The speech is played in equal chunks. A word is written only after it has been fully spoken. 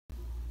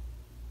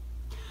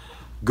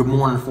Good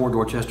morning, Fort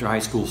Dorchester High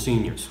School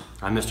seniors.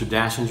 I'm Mr.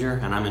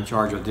 Dassinger, and I'm in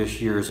charge of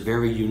this year's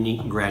very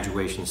unique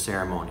graduation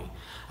ceremony.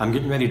 I'm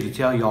getting ready to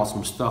tell y'all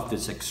some stuff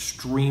that's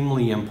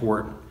extremely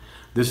important.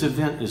 This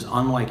event is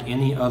unlike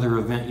any other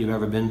event you've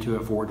ever been to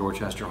at Fort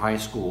Dorchester High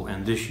School,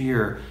 and this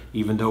year,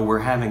 even though we're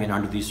having it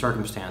under these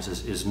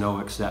circumstances, is no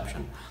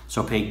exception.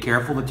 So pay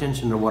careful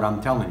attention to what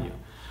I'm telling you.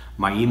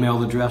 My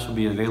email address will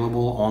be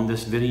available on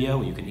this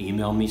video. You can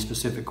email me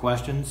specific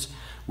questions.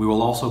 We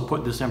will also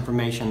put this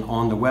information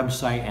on the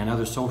website and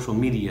other social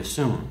media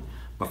soon.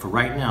 But for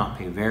right now,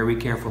 pay very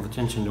careful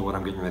attention to what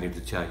I'm getting ready to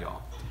tell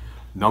y'all.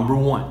 Number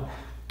one,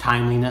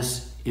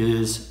 timeliness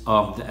is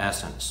of the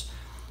essence.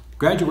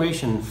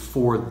 Graduation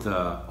for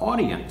the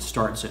audience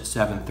starts at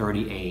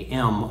 7:30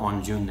 a.m.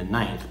 on June the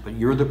 9th, but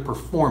you're the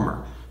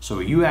performer. So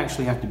you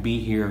actually have to be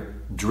here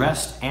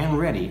dressed and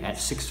ready at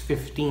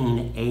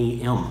 6:15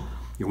 a.m.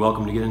 You're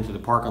welcome to get into the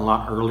parking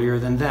lot earlier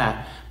than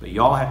that, but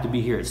y'all have to be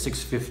here at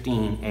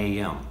 6:15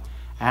 a.m.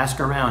 Ask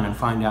around and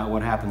find out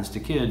what happens to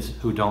kids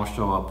who don't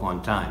show up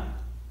on time.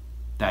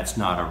 That's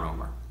not a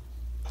rumor.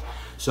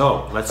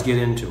 So let's get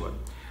into it.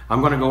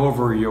 I'm going to go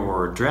over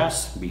your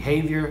dress,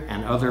 behavior,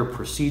 and other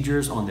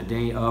procedures on the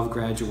day of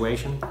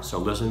graduation, so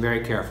listen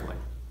very carefully.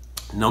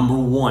 Number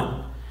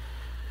one,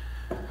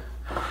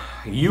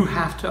 you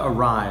have to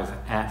arrive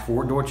at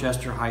Fort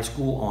Dorchester High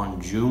School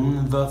on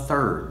June the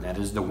 3rd, that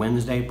is the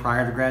Wednesday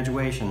prior to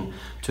graduation,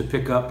 to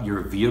pick up your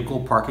vehicle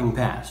parking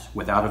pass.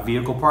 Without a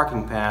vehicle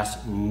parking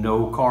pass,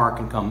 no car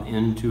can come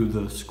into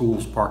the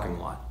school's parking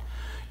lot.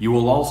 You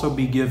will also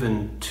be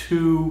given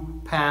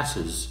 2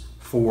 passes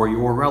for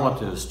your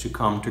relatives to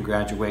come to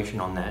graduation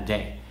on that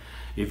day.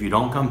 If you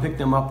don't come pick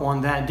them up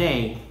on that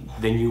day,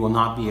 then you will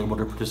not be able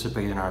to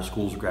participate in our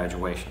school's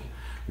graduation.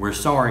 We're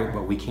sorry,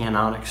 but we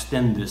cannot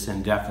extend this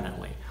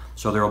indefinitely.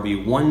 So there will be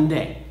one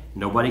day.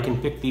 Nobody can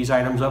pick these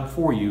items up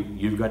for you.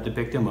 You've got to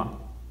pick them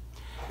up.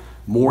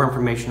 More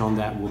information on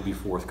that will be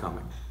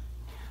forthcoming.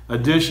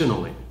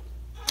 Additionally,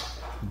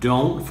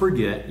 don't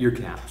forget your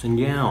caps and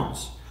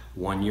gowns.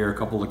 One year, a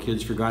couple of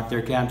kids forgot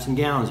their caps and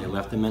gowns. They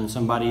left them in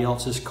somebody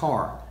else's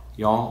car.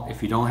 Y'all,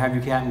 if you don't have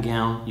your cap and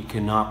gown, you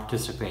cannot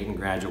participate in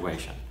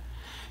graduation.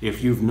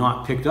 If you've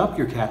not picked up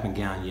your cap and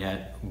gown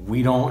yet,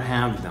 we don't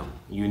have them.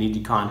 You need to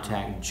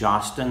contact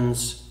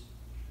Jostens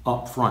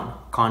up front.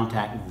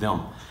 Contact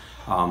them.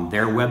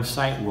 Their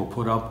website we'll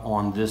put up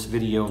on this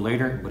video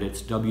later, but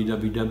it's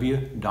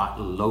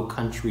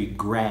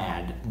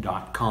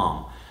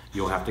www.lowcountrygrad.com.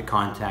 You'll have to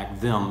contact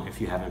them if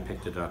you haven't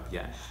picked it up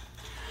yet.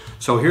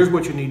 So here's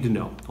what you need to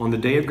know. On the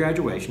day of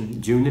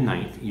graduation, June the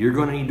 9th, you're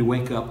going to need to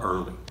wake up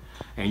early,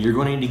 and you're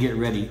going to need to get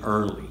ready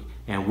early.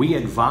 And we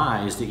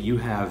advise that you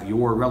have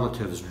your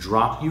relatives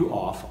drop you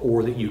off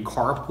or that you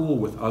carpool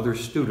with other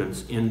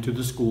students into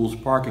the school's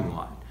parking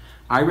lot.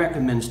 I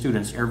recommend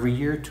students every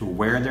year to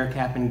wear their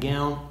cap and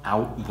gown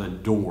out the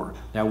door.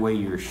 That way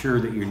you're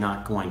sure that you're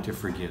not going to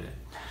forget it.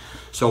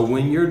 So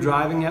when you're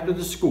driving up to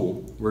the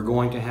school, we're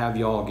going to have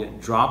y'all get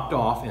dropped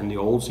off in the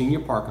old senior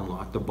parking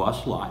lot, the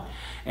bus lot,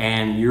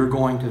 and you're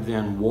going to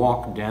then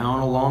walk down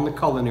along the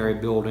culinary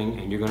building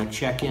and you're going to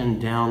check in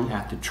down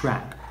at the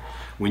track.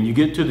 When you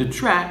get to the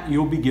track,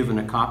 you'll be given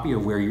a copy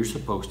of where you're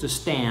supposed to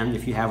stand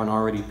if you haven't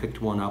already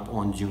picked one up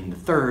on June the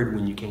 3rd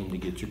when you came to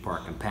get your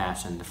parking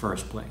pass in the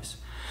first place.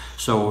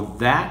 So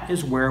that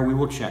is where we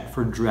will check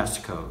for dress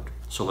code.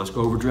 So let's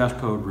go over dress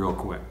code real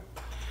quick.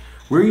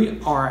 We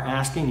are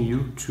asking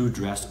you to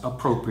dress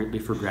appropriately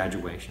for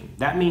graduation.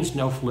 That means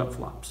no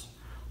flip-flops.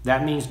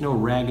 That means no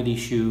raggedy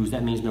shoes.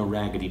 That means no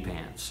raggedy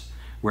pants.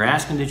 We're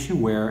asking that you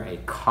wear a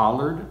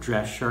collared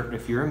dress shirt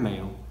if you're a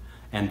male,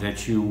 and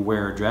that you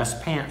wear dress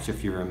pants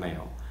if you're a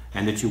male,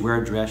 and that you wear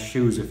dress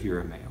shoes if you're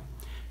a male.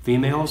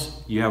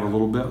 Females, you have a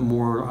little bit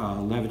more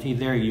levity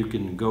there. You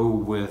can go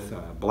with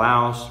a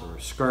blouse or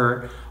a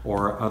skirt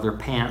or other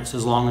pants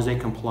as long as they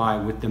comply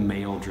with the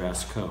male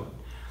dress code.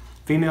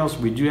 Females,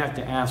 we do have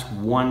to ask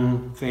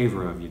one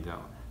favor of you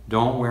though.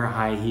 Don't wear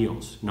high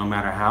heels. No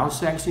matter how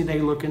sexy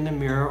they look in the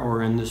mirror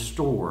or in the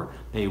store,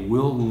 they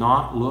will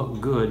not look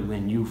good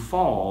when you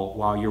fall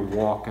while you're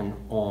walking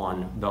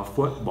on the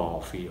football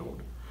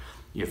field.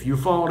 If you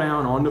fall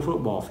down on the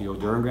football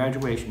field during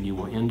graduation, you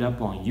will end up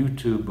on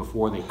YouTube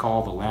before they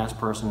call the last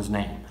person's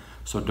name.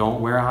 So don't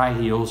wear high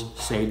heels,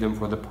 save them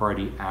for the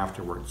party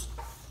afterwards.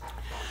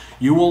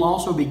 You will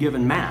also be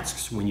given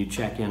masks when you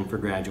check in for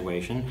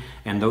graduation,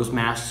 and those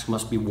masks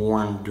must be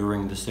worn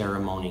during the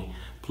ceremony.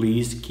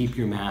 Please keep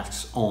your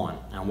masks on.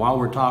 And while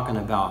we're talking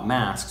about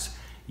masks,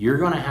 you're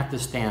going to have to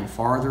stand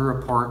farther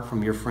apart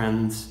from your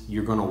friends.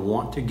 You're going to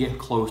want to get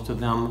close to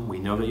them. We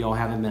know that y'all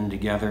haven't been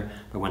together,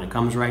 but when it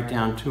comes right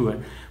down to it,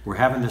 we're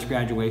having this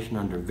graduation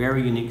under a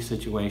very unique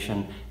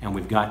situation, and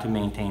we've got to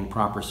maintain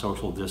proper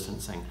social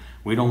distancing.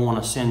 We don't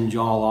want to send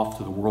y'all off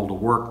to the world of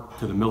work,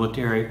 to the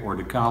military, or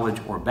to college,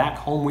 or back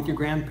home with your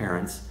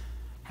grandparents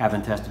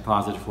having tested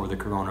positive for the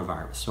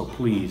coronavirus. So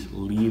please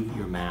leave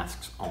your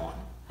masks on,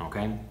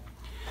 okay?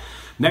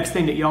 Next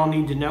thing that y'all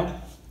need to know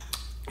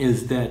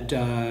is that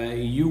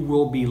you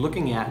will be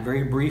looking at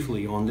very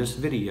briefly on this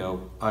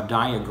video a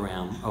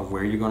diagram of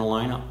where you're going to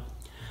line up.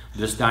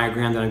 This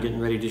diagram that I'm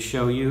getting ready to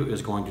show you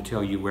is going to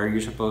tell you where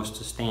you're supposed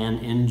to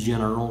stand in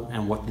general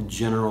and what the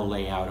general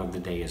layout of the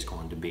day is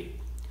going to be.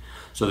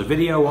 So the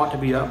video ought to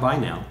be up by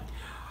now.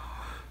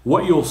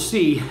 What you'll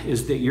see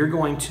is that you're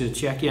going to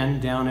check in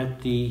down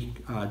at the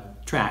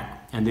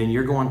track, and then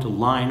you're going to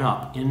line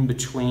up in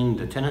between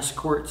the tennis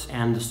courts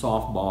and the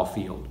softball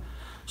field.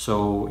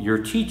 So your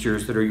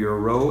teachers that are your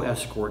row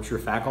escorts, your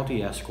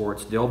faculty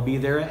escorts, they'll be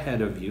there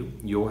ahead of you.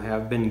 You'll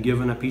have been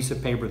given a piece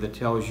of paper that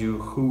tells you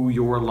who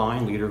your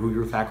line leader, who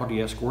your faculty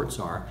escorts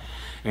are.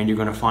 And you're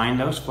going to find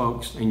those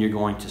folks, and you're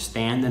going to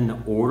stand in the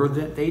order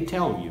that they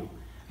tell you,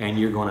 and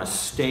you're going to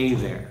stay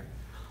there.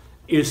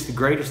 It's the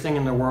greatest thing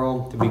in the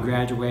world to be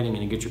graduating and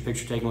to get your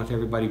picture taken with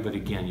everybody, but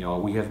again,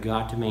 y'all, we have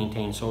got to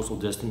maintain social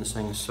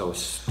distancing, so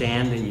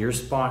stand in your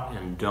spot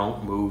and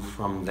don't move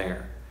from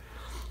there.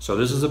 So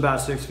this is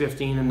about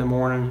 6:15 in the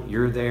morning.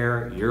 You're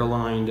there, you're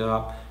lined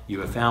up, you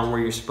have found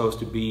where you're supposed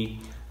to be.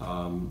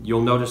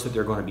 You'll notice that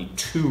there are going to be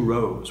two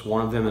rows.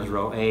 One of them is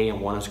row A and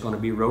one is going to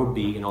be row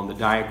B, and on the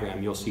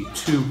diagram you'll see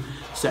two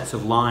sets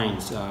of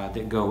lines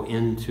that go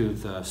into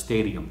the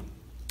stadium.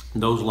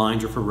 Those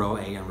lines are for row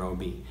A and row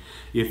B.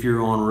 If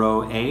you're on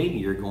row A,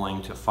 you're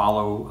going to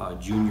follow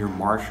Junior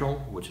Marshal,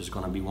 which is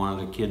going to be one of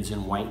the kids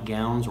in white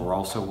gowns, or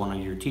also one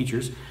of your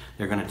teachers.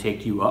 They're going to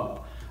take you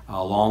up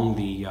along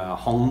the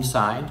home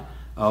side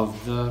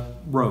of the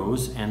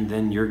rows, and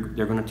then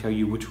they're going to tell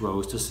you which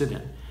rows to sit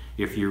in.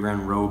 If you're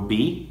in row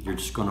B, you're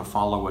just going to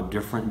follow a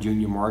different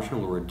Junior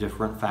Marshal or a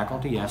different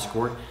faculty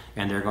escort,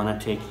 and they're going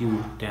to take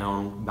you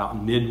down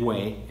about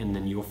midway, and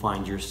then you'll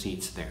find your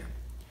seats there.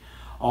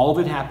 All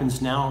that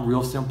happens now,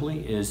 real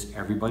simply, is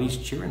everybody's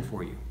cheering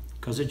for you,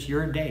 because it's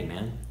your day,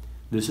 man.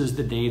 This is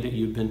the day that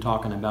you've been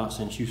talking about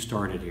since you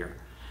started here.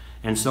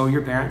 And so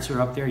your parents are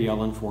up there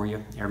yelling for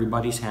you.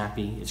 Everybody's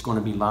happy. It's going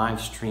to be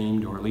live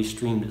streamed, or at least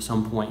streamed at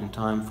some point in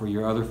time for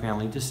your other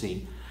family to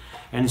see.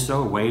 And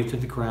so wave to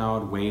the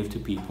crowd, wave to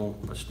people,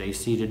 but stay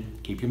seated,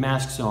 keep your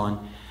masks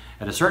on.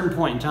 At a certain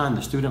point in time,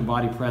 the student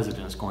body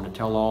president is going to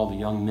tell all the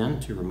young men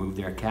to remove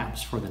their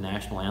caps for the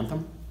national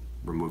anthem.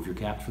 Remove your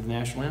caps for the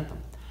national anthem.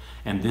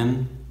 And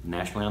then the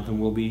national anthem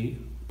will be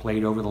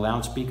played over the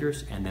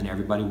loudspeakers, and then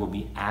everybody will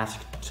be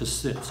asked to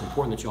sit. It's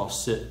important that you all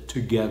sit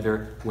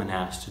together when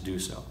asked to do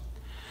so.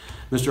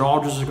 Mr.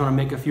 Aldridge is going to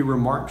make a few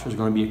remarks. There's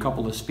going to be a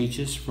couple of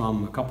speeches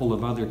from a couple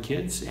of other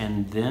kids,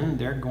 and then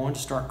they're going to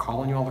start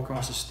calling you all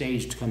across the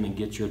stage to come and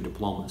get your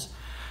diplomas.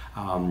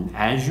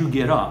 As you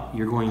get up,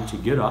 you're going to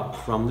get up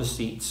from the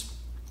seats,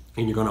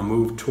 and you're going to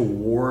move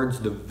towards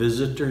the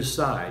visitor's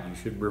side. You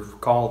should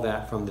recall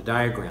that from the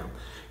diagram.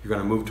 You're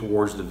going to move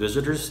towards the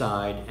visitor's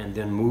side and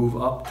then move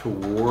up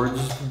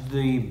towards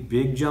the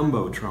big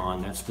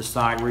Jumbotron. That's the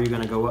side where you're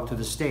going to go up to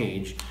the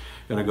stage.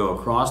 You're going to go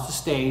across the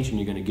stage, and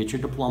you're going to get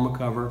your diploma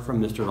cover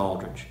from Mr.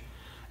 Aldridge.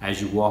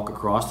 As you walk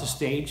across the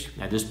stage,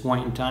 at this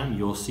point in time,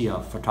 you'll see a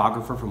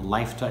photographer from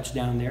Life Touch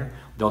down there.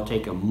 They'll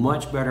take a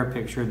much better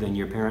picture than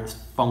your parents'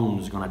 phone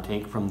is going to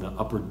take from the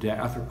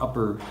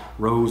upper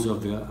rows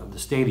of the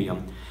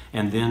stadium,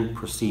 and then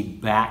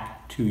proceed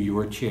back to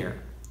your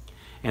chair.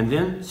 And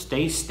then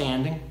stay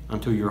standing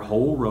until your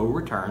whole row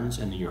returns,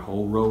 and then your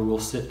whole row will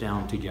sit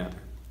down together.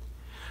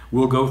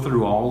 We'll go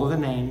through all of the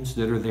names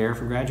that are there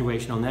for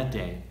graduation on that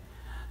day.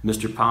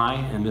 Mr. Pye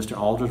and Mr.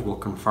 Aldridge will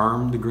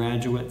confirm the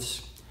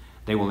graduates.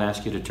 They will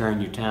ask you to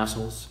turn your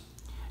tassels.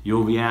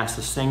 You'll be asked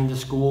to sing the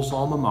school's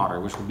alma mater,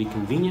 which will be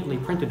conveniently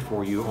printed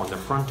for you on the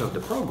front of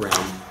the program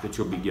that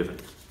you'll be given,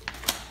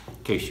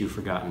 in case you've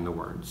forgotten the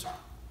words.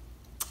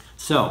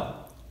 So,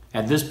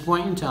 at this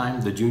point in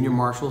time, the junior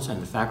marshals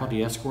and the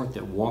faculty escort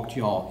that walked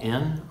y'all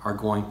in are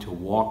going to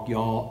walk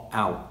y'all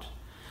out.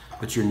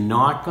 But you're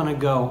not going to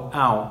go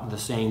out the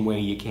same way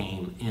you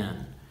came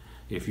in.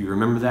 If you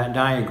remember that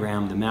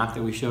diagram, the map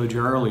that we showed you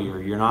earlier,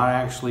 you're not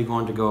actually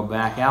going to go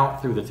back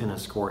out through the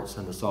tennis courts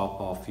and the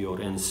softball field.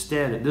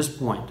 Instead, at this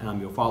point in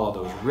time, you'll follow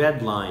those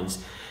red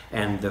lines,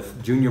 and the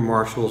junior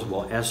marshals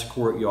will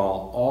escort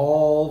y'all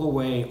all the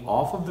way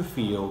off of the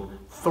field,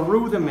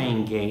 through the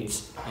main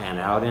gates, and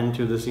out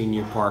into the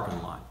senior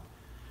parking lot.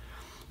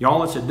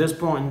 Y'all, it's at this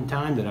point in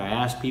time that I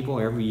ask people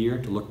every year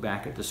to look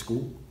back at the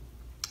school,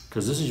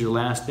 because this is your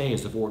last day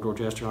as a Fort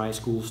Dorchester High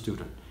School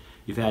student.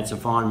 You've had some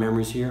fond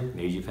memories here,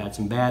 maybe you've had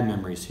some bad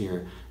memories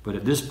here, but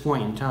at this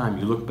point in time,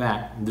 you look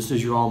back, and this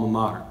is your alma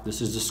mater. This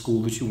is the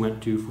school that you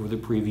went to for the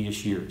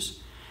previous years.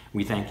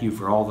 We thank you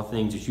for all the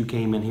things that you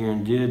came in here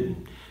and did,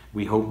 and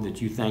we hope that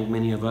you thank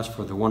many of us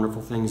for the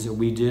wonderful things that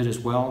we did as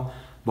well.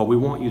 But we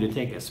want you to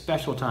take a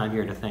special time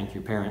here to thank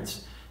your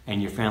parents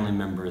and your family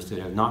members that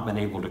have not been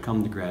able to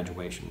come to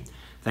graduation.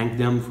 Thank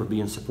them for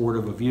being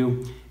supportive of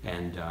you,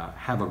 and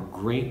have a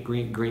great,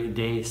 great, great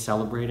day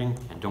celebrating,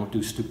 and don't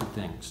do stupid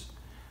things.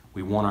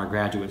 We want our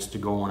graduates to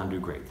go on and do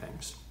great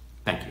things.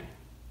 Thank you.